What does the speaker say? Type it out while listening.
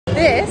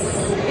This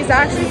is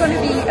actually going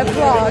to be a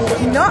vlog,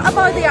 not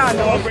about the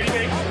Arnold.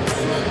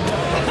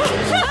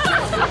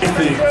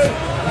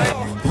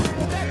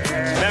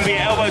 Remember, your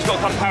elbow's got to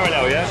come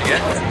parallel, yeah? Yeah.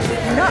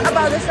 Not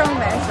about the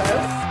Strongman show.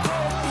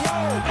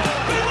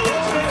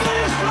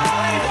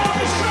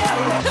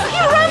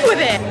 You run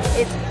with it!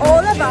 It's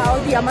all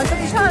about the amount of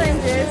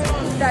challenges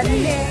that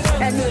Nick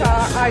and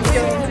Char are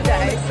doing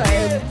today, so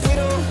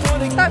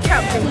start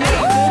counting.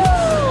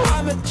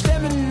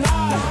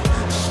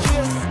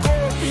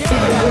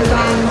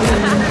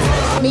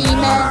 Me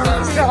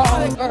men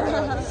stronger.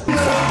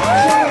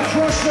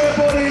 Crush their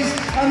bodies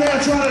and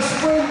they're trying to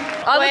sprint.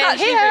 I was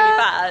actually really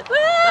bad.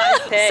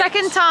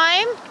 Second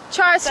time,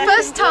 Char's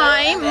first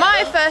time,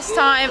 my first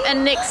time,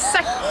 and Nick's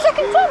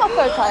second time or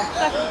third time?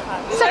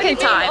 Second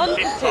time.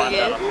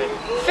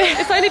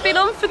 It's only been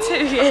on for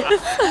 2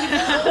 years.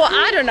 Well,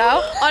 I don't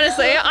know.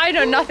 Honestly, I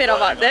know nothing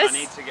about this.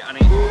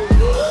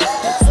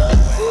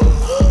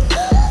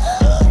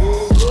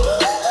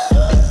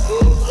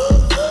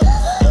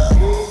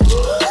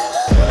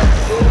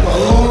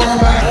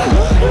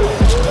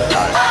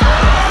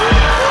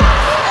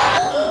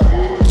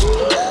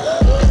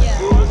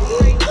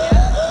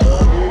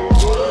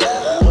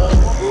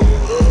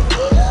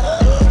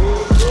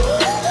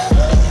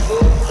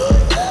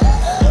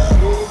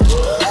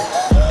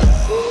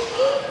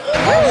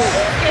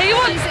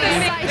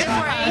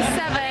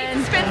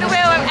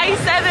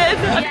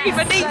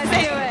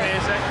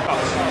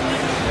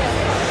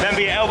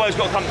 Remember, your elbow's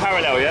got to come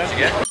parallel, yeah?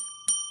 Yeah.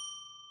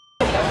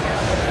 Go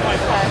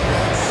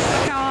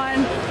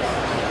on.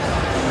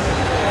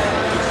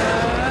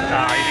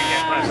 Nah, you didn't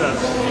get closer.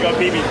 You got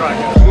BB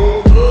cracker.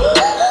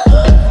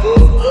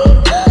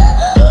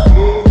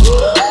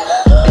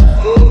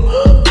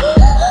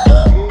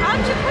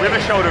 With a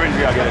shoulder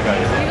injury, I gotta go.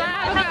 You gotta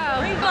have a go.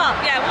 Warm up,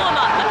 yeah, warm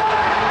up.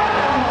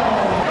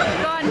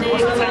 Go on, Nick.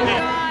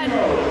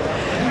 Go on.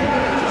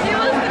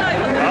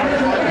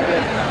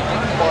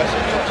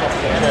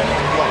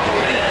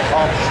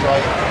 Arms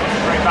straight.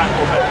 Straight back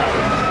or back.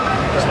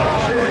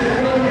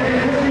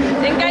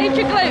 Engage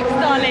your glutes,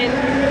 darling.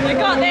 You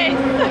got this.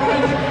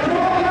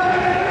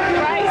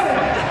 Brace.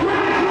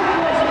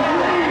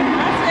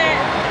 That's it.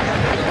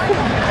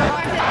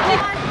 You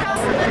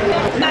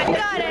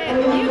got it.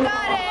 You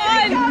got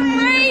it. Come on,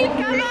 breathe.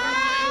 Come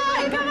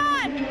on. Come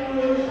on.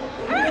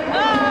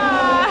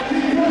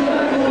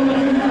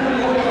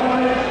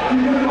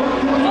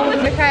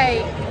 Okay,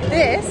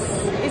 this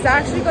is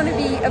actually going to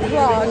be a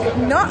vlog,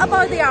 not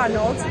about the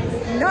Arnold,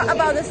 not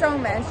about the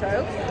Strongman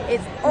show.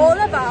 It's all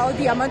about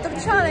the amount of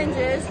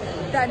challenges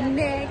that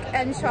Nick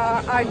and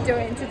Char are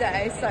doing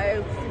today.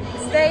 So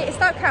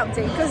start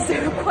counting because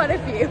there are quite a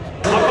few.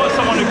 I've got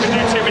someone who can do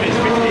 2 minutes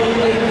 50.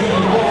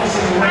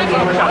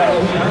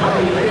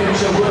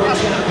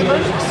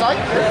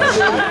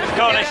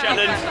 Go on,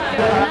 Shannon.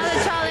 Another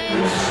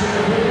challenge.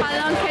 How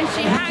long can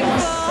she hang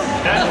for?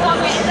 I'm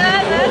getting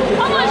nervous.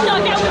 Come on, Sean,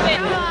 get on with it.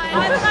 Come on.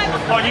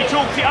 Oh, you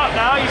talked it up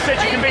now. You said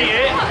you can beat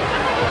it.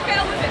 Get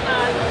on with it,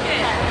 man.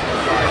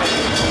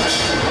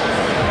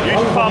 Use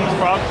your thumbs,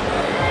 bruv.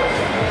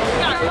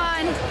 Come on.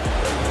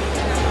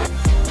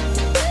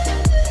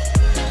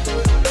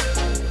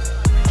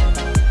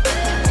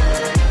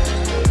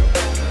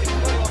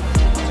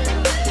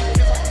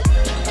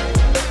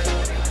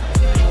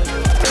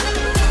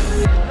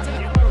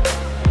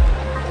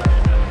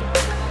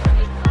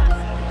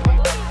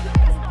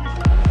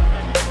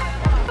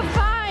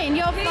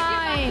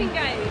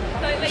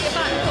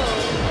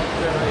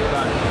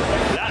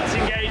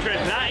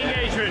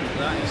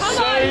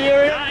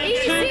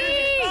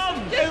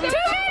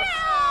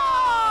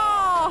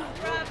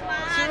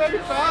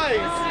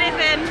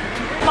 Living.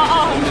 My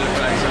arm.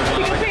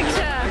 Take a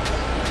picture.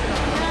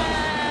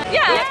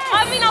 Yeah, yes. I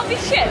mean I'll be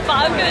shit, but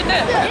I'm gonna do it.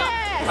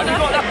 Yes. Have you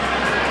got that?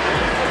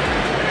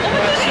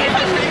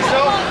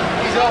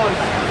 He's on.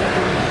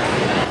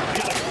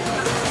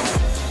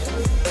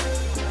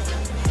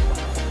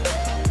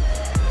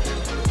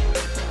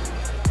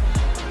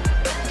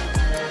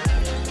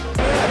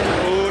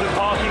 Oh, the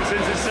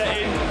Parkinson's is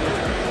setting.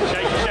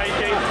 Shaky,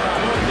 shaky.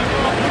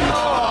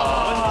 Oh,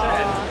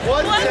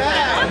 110.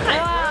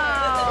 110.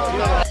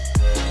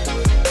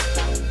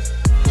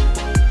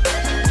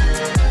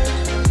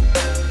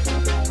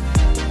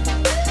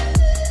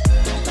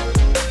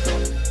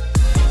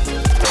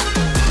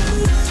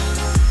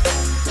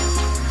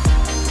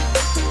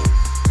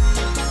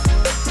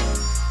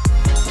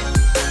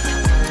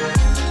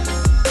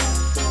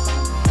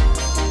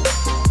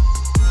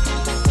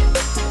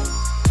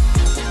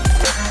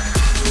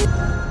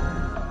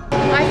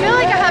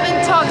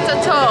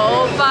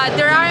 But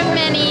there aren't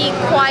many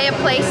quiet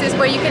places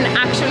where you can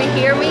actually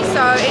hear me,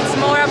 so it's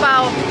more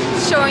about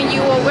showing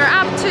you what we're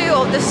up to,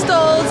 all the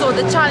stalls, all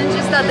the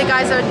challenges that the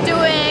guys are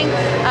doing.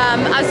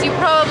 As you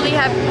probably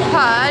have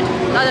heard,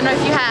 I don't know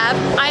if you have,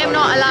 I am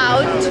not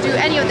allowed to do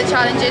any of the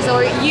challenges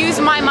or use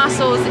my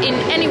muscles in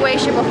any way,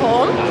 shape or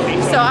form.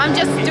 So I'm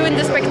just doing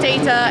the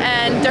spectator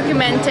and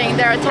documenting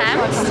their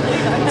attempts.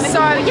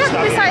 So yeah,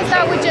 besides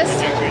that, we're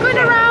just going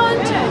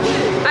around.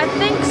 I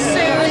think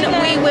soon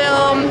we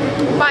will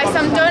buy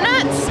some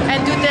donuts and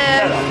do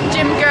the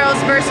gym girls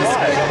versus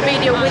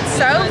video with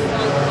Soph.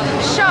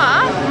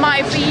 Char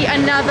might be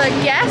another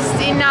guest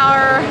in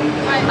our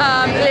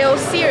little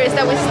series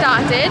that we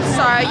started,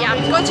 so yeah,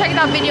 go check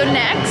that video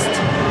next.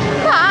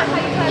 But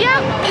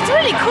yeah, it's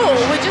really cool.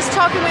 We're just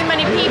talking with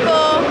many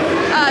people,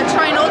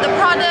 trying all the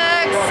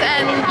products,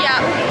 and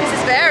yeah, this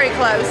is very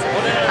close.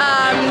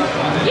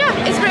 Yeah,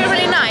 it's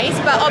really nice,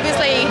 but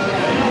obviously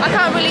I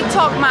can't really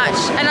talk much,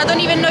 and I don't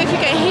even know if you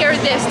can hear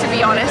this, to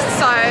be honest.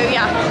 So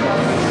yeah,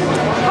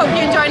 hope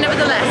you enjoy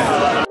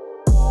nevertheless.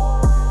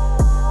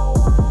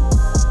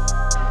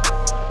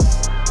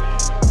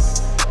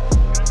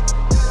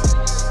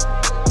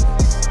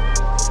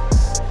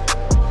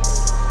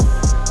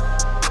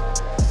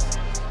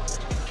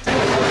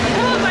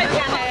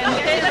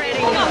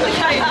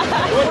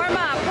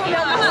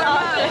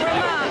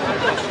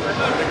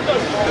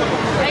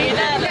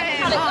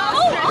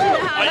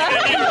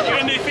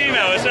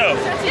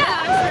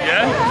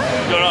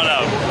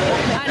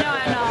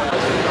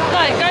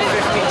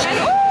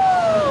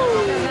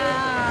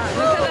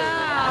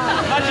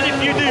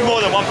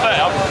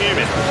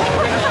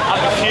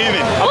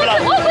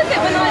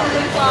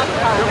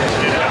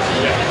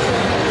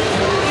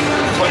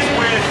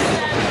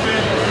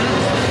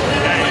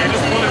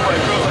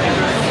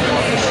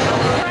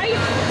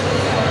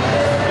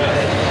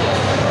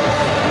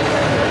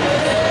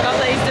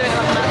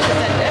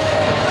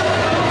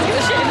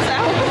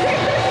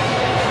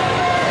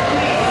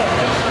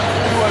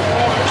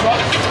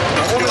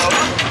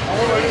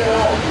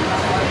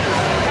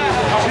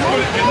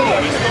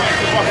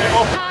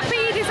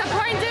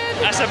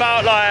 That's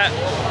about like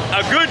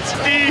a good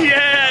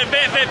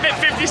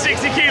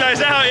 50-60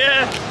 kilos out,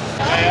 yeah.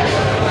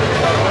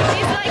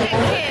 He's like a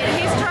kid,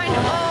 he's trying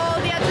all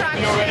the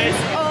attractions,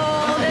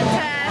 all the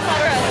tests, all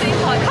the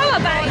challenges.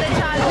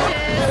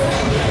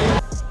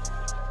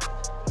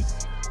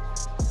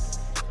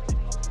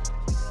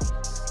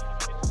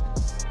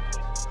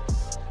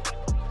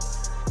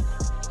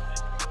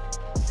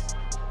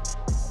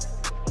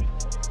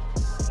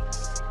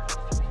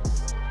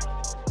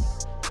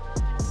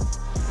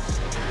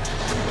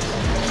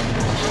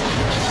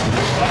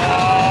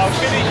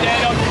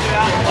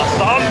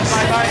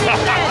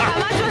 How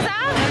much was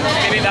that?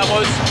 That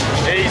was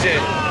easy.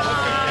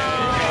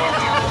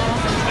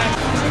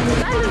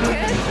 That looked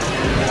good.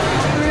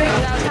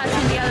 Without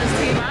touching the others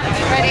too much.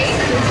 Ready?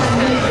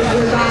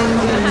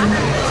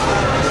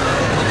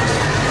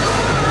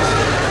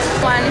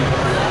 One.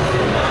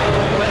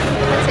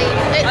 Let's see.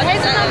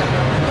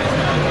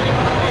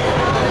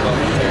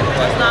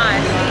 It's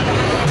nice.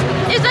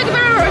 It's like a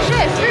very raw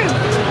shape too.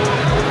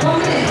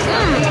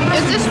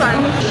 It's this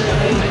one.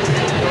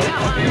 That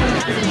one.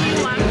 That's a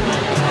new one.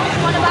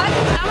 Want a bag?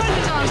 That one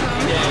is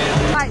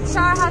awesome. Right,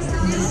 Char has to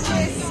do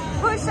this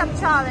push-up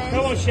challenge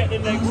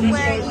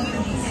where you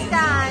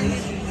stand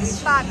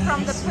back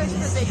from the push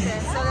position.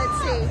 So let's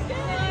see.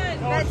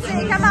 Let's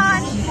see, come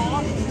on.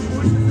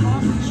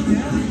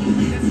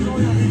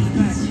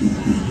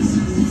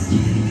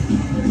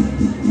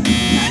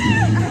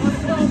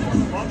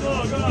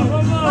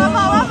 One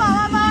more.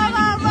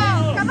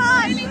 Come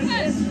on.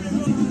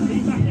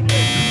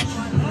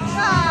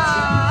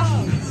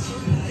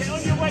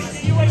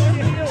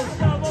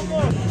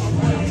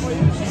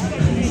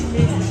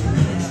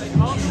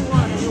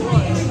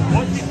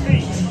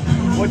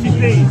 Watch your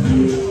feet.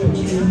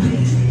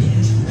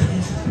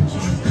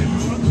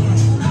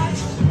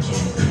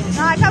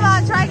 Alright, come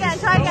on, try again.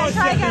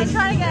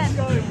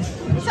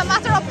 It's a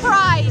matter of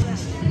pride.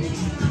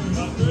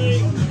 3,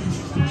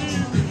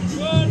 2,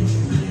 1.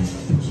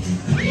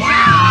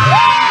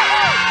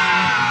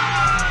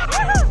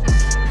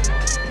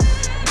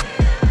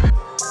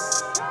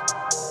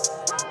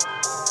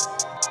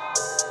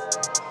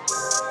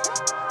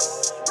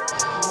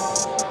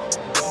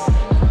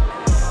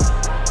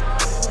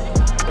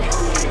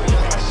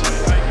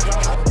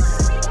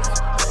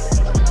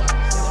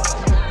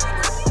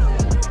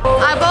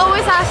 I've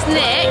always asked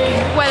Nick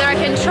whether I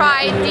can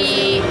try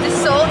the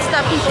salts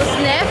that people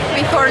sniff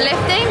before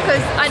lifting,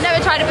 because I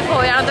never tried it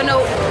before and I don't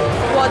know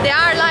what they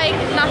are like,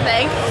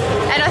 nothing.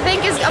 And I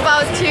think it's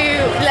about to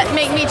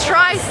make me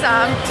try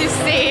some to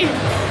see,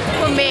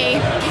 for me,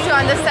 to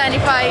understand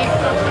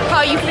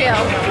how you feel.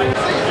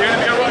 You're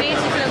gonna be alright?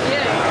 What's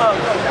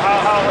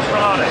going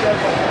on? I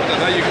don't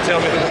know, you can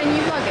tell me. Can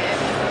you plug it?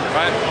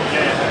 Right?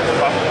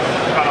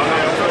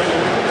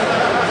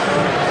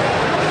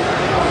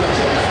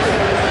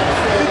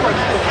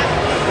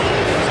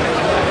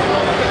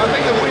 I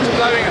think the wind's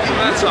blowing it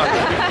from that side.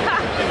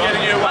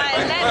 Getting you away.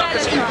 I can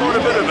see a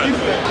bit of it.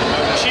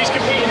 She's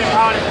competing in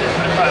powerlifting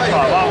for the first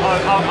time.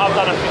 I've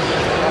done a 50.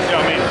 You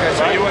know what I mean?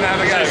 So you want to have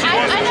a go? She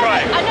wants to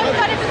try it. I've never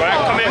done it before. Right,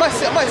 come in.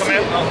 Come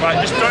in. Right,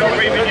 just don't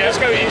breathe in. Let's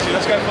go easy.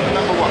 Let's go for the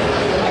number 1.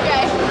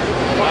 Okay.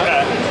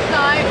 Okay. No,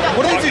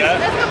 What is it?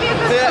 that's gonna be a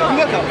good song.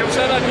 Come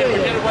stand up here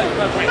and get away from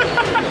that wind.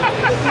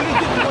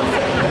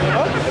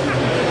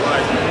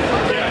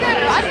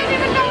 I didn't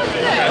even know what to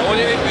do. All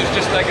you need to do is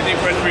just take a deep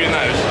breath through your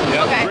nose.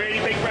 Yeah. Okay. Really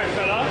big breath,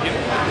 fella.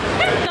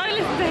 Don't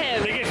listen to him.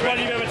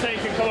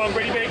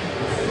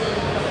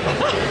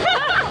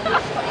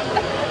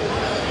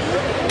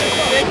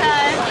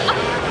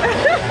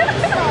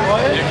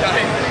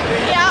 Okay.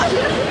 Yeah.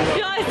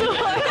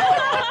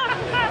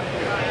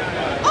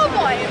 Oh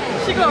boy.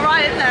 She got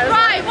right in there.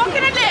 Right, what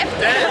can I lift?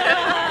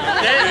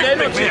 They're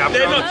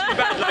not too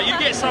bad. Like, you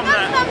get some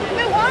That's that.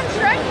 number one,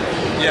 right?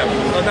 Yeah.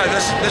 Oh, no,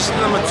 this is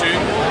number 2.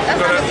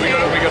 We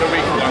got a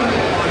week one,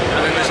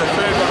 and then there's a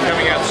third one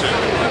coming out soon.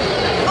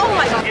 Oh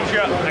my god. Gives you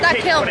a That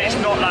kick, killed but me. it's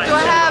not like. Do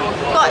I have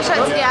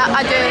biceps? Yeah,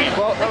 I do.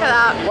 Look at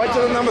that. Wait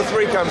till the number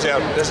 3 comes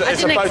out. I It's a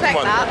didn't both expect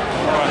one. that.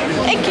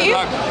 Thank you.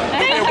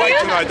 You'll wait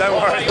tonight.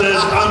 Don't worry. Says,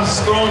 I'm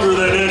stronger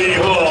than Eddie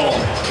Hall.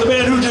 The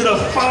man who did a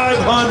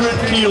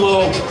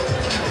 500-kilo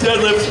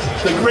deadlift,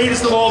 the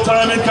greatest of all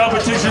time in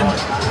competition,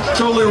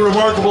 totally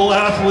remarkable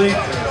athlete,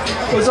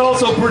 was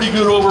also pretty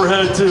good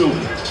overhead too.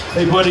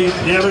 Hey buddy,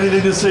 do you have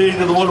anything to say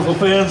to the wonderful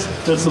fans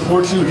that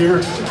support you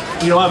here?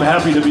 You know, I'm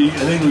happy to be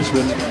an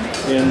Englishman,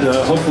 and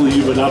hopefully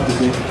you've adopted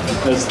me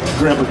as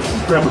Grandpa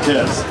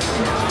Kaz.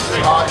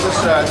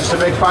 Just a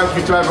big thank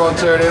you to everyone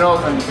turning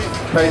up and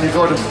paying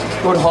your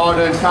good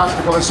hard-earned cash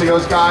to come and see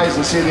us guys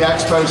and see the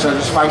Expo. So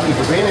just thank you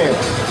for being here.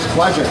 It's a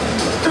pleasure.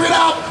 Give it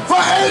up for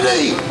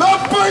Eddie the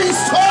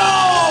Beast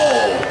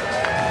Hall!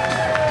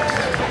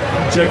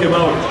 Check him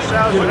out.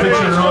 Get a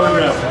picture and an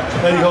autograph.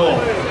 Eddie Hall.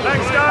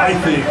 Thanks, guys. I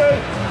think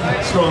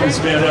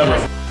strongest man ever.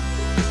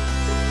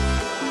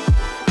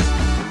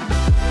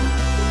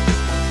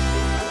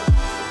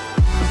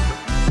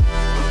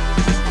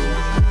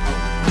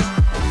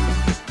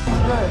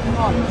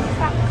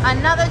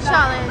 Another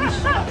challenge.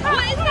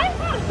 What is this?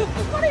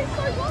 What is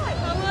so white?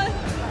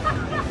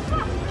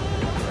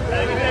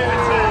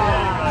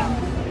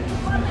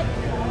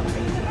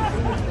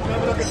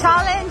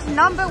 Challenge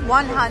number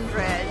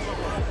 100.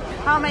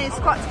 How many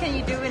squats can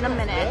you do in a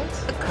minute?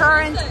 The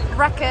current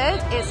record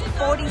is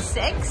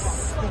 46.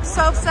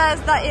 Soph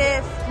says that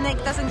if Nick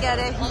doesn't get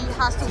it, he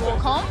has to walk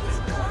home.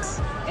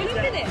 In a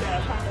minute?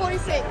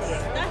 46.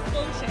 That's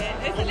bullshit.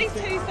 It's at least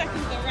 2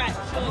 seconds a rep,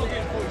 surely.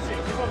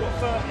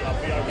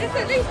 It's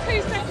at least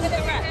 2 seconds a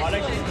rep, surely.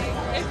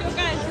 If you're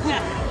going to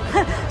death.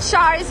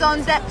 Char is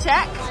on depth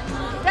check.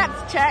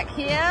 Depth check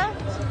here.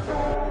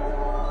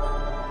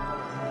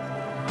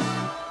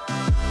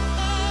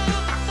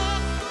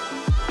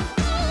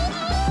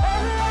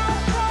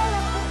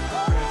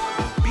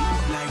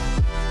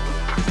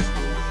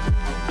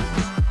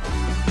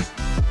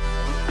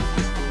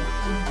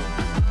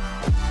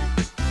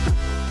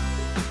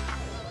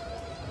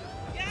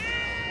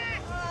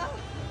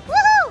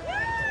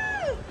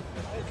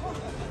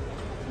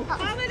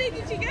 How many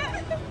did you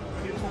get? 29.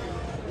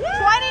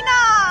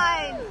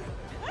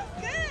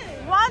 That's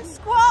good. 1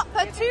 squat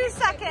per 2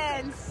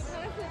 seconds.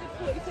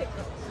 Can't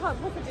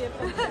possibly have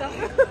done that.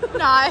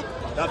 No.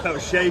 That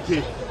felt shaky.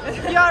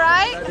 You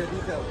alright?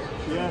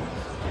 Yeah.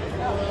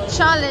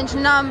 Challenge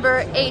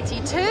number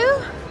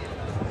 82.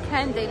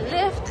 Can they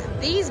lift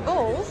these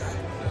balls,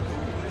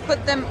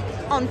 put them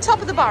on top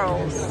of the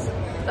barrels?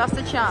 That's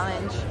the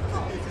challenge.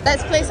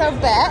 Let's place our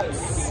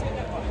bets.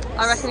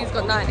 I reckon he's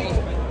got 90.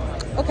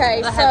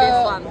 Okay, The so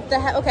heaviest one.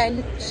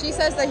 okay, she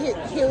says that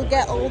he'll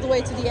get all the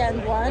way to the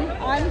end one.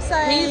 I'm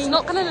saying He's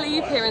not going to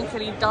leave here until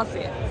he does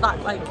it.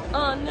 But like,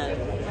 oh no.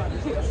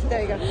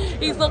 There you go.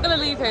 He's not going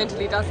to leave here until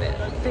he does it.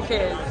 Because he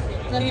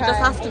Okay. just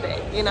has to be,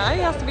 you know?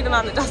 He has to be the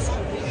man that does it.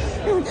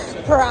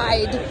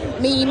 Pride,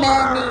 me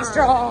man, me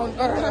strong.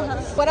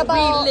 What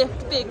about We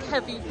lift big,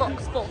 heavy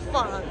box for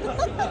fun.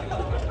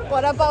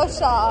 what about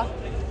Shah?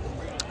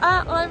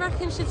 I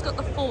reckon she's got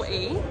the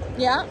 40.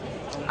 Yeah.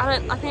 I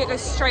think it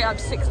goes straight up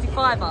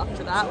 65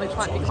 after that, which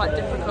might be quite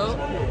difficult.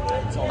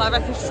 But I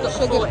reckon she's got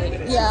the 40.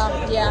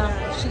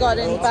 Yeah, she got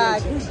it in the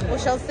bag. We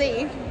shall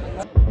see.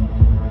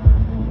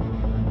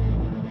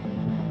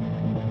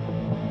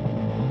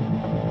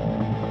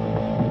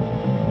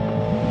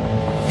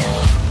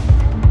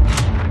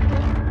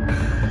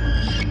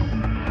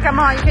 Come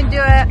on, you can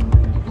do it.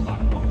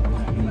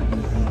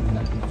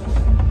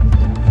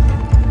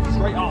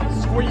 Straight arm,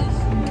 squeeze.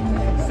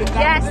 Sit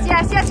down.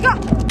 Yes, go.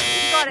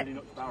 You got it.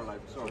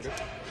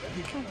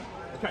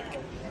 Okay.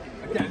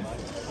 Again,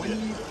 when you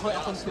put it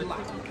up onto the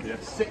lap,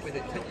 sit with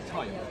it, take your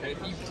time. Okay.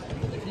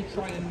 If you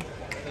try and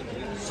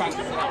bounce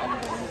it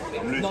up,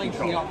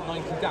 90 up,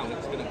 90 down,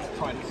 it's going to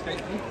try and escape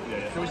you.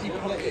 So as you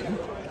pull it in,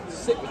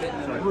 sit with it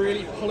and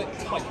really pull it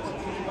tight.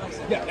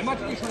 Yeah.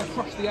 Imagine you're trying to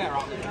crush the air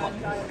out of your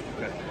lungs,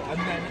 and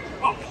then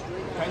up.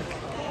 Okay.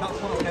 That's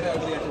when I'll get it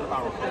over the edge of the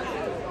barrel.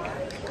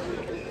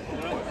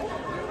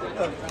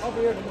 I'll be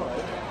here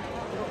tomorrow.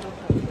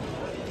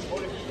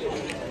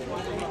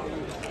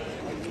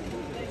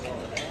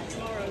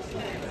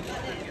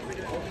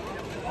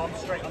 Arm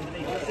straight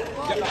underneath. That's it.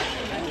 Get that.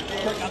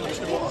 Straight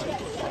underneath the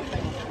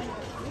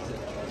water.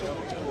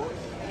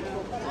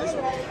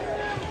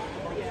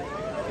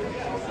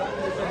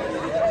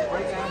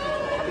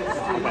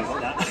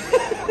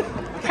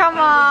 Come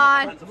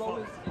on.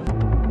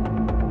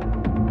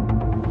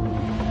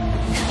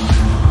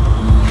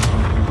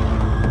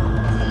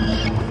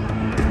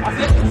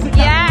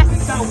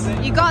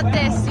 Yes. You got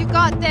this. You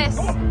got this.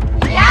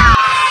 Yeah.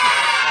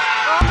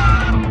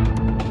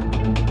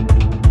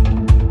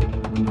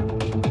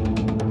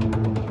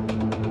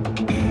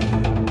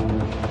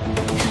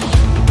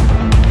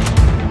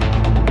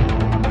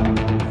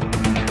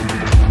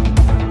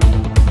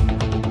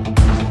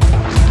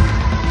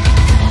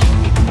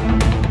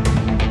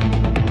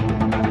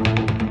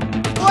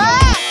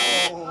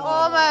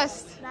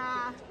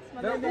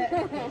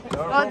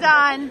 Well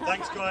done.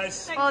 Thanks,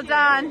 guys. Well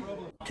done.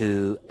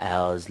 2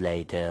 hours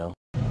later.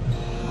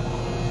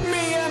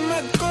 Me and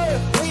my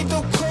girl, we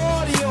do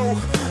cardio.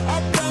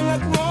 Up down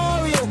like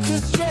Mario,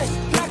 cause stress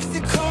likes the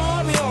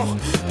cardio.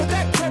 But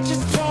that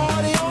catches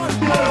party on.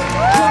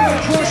 Trying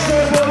to crush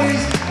their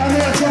bodies and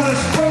they're trying to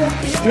sprint.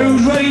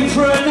 Who's ready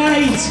for a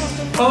night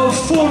of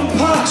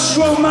fun-packed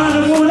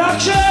strongman and woman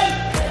action?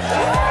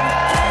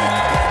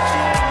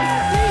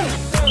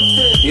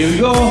 Here we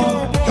go.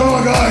 Come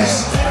on,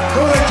 guys.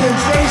 Come on, Kim.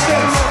 Steady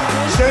steps.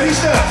 Steady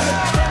steps.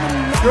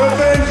 Good,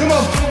 man. Come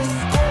on.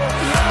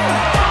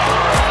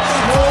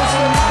 Small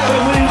steps.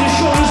 Williams is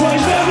short as well.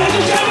 He's better, ladies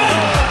and gentlemen.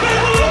 Ben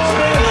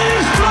Williams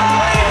is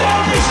flying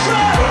down this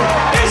track.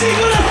 Is he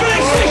going to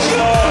finish this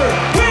show?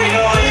 We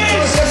know he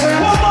is.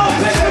 One more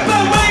pick for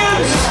Ben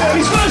Williams.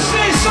 He's going to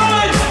stay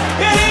solid.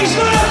 And he's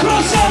going to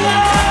cross that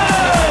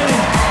line.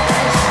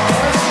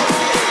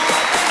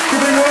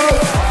 Give me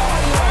one.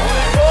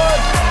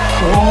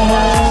 Oh,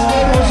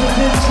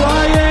 positive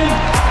flying.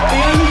 He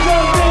hasn't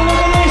dropped in.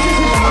 Look at this. This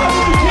is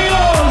 500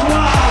 kilos.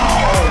 Wow.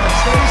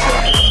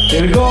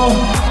 Here we go.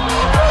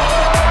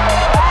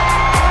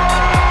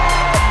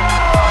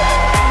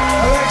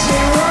 Alexi,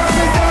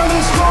 rapping down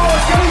this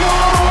course. Getting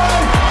all the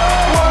way.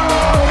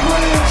 Wow,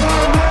 brilliant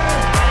time there.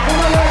 From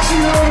Alexi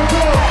on the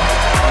top.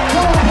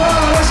 Come on, Pa.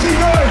 Let's keep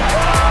going.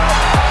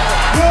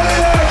 Nearly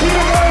there. Keep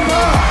it going,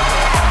 Pa.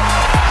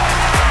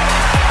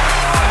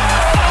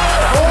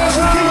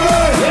 Awesome. Keep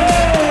going.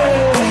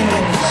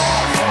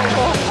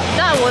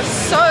 That was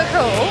so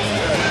cool.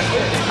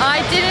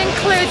 I did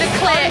include the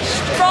clip.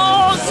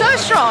 Strong, so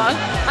strong.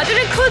 I did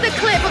include the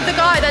clip of the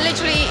guy that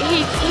literally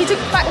he took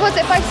back. Was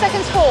it 5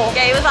 seconds fall?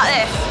 Yeah, he was like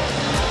this.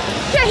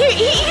 Yeah,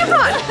 he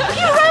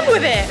ran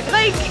with it.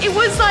 Like it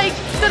was like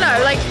I don't know,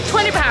 like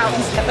 20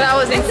 pounds. That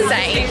was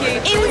insane.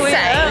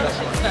 Insane.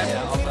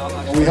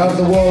 We have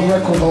the world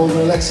record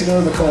holder, Alexei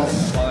Novikov,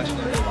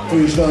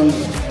 who's done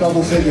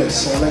double figures.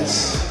 So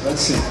let's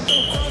see.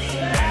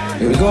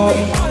 Here we go.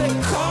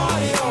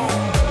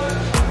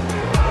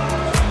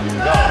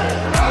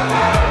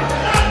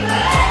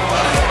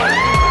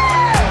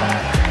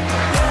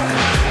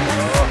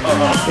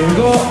 Here we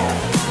go.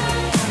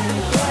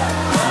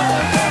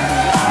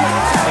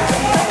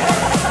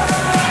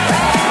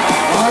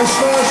 Nice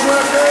first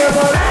rep there,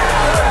 buddy.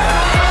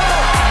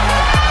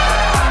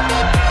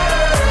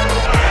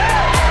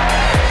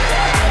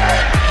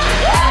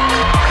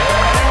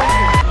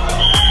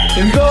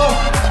 Here we go.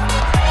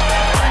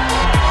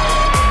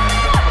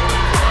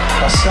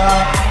 Passa.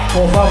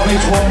 Over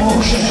bridge, one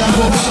motion.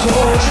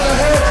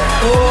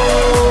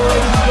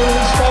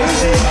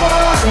 This is fast,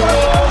 let's go.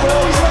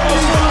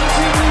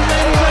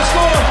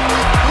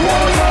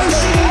 One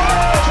motion.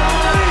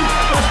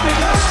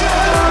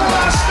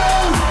 Last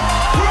stone.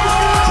 We're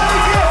gonna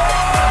take it.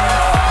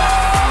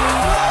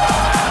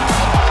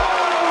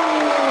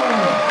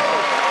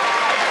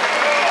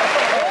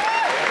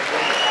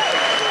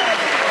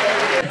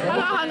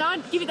 Hang on,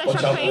 give me that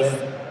shock face.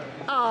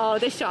 Oh,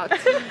 they're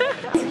shocked.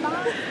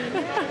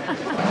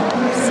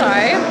 So,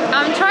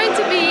 I'm trying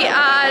to be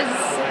as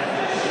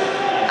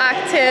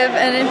active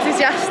and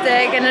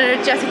enthusiastic and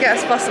energetic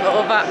as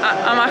possible, but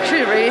I'm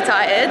actually really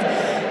tired.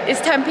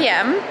 It's 10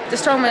 p.m. The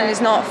Strongman is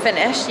not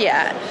finished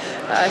yet.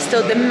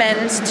 Still the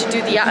men's to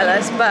do the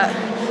Atlas, but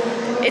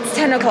it's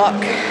 10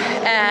 o'clock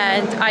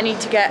and I need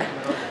to get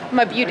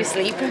my beauty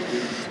sleep.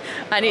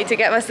 I need to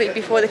get my sleep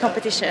before the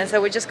competition,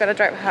 so we're just gonna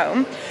drive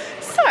home.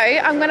 So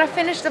I'm gonna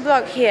finish the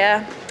vlog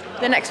here.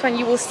 The next one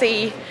you will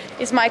see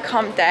is my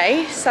comp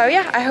day. So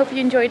yeah, I hope you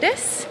enjoyed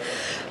this.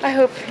 I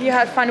hope you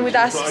had fun with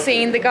us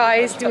seeing the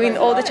guys doing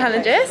all the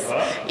challenges.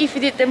 If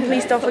you did, then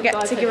please don't forget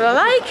to give it a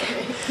like.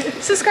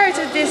 Subscribe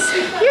to this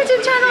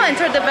YouTube channel and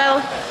turn the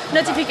bell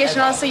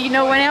notification on so you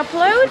know when I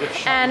upload.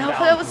 And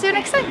hopefully I will see you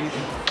next time.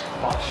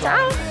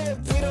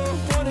 Ciao!